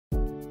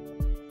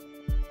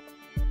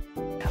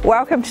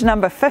Welcome to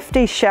number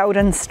 50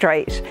 Sheldon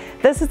Street.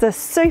 This is a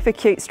super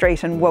cute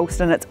street in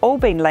Woolston. It's all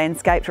been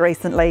landscaped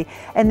recently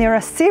and there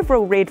are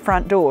several red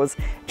front doors.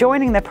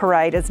 Joining the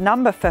parade is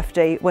number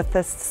 50 with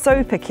this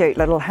super cute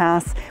little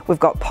house. We've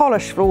got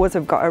polished floors,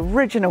 we've got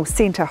original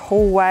centre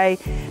hallway,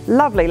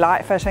 lovely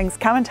light fittings.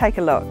 Come and take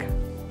a look.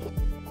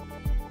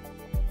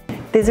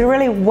 There's a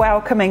really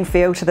welcoming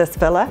feel to this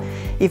villa.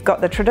 You've got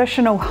the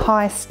traditional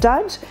high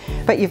stud,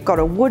 but you've got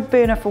a wood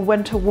burner for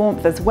winter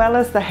warmth as well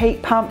as the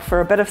heat pump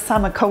for a bit of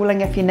summer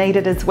cooling if you need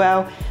it as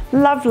well.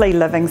 Lovely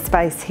living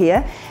space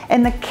here.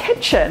 And the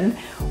kitchen,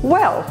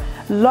 well,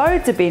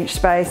 loads of bench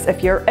space.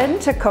 If you're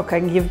into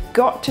cooking, you've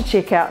got to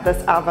check out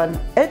this oven.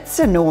 It's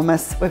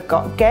enormous. We've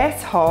got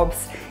gas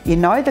hobs. You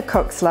know the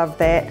cooks love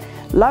that.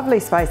 Lovely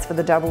space for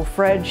the double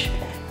fridge.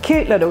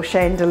 Cute little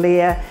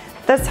chandelier.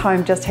 This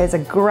home just has a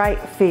great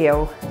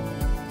feel.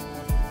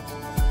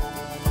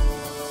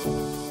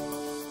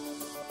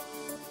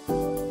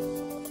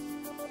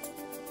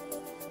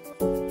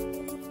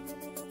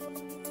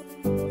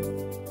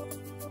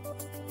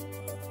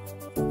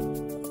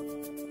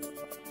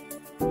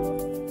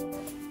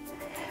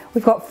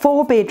 We've got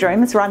 4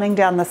 bedrooms running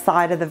down the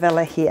side of the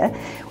villa here.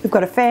 We've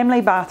got a family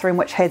bathroom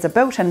which has a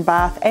built-in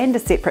bath and a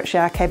separate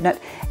shower cabinet,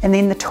 and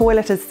then the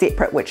toilet is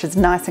separate, which is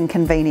nice and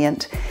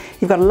convenient.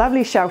 You've got a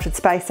lovely sheltered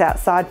space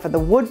outside for the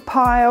wood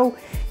pile.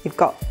 You've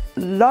got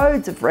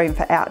loads of room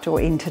for outdoor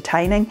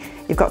entertaining.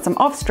 You've got some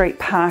off-street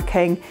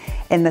parking,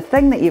 and the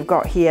thing that you've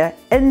got here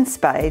in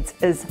spades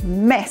is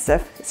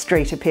massive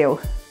street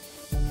appeal.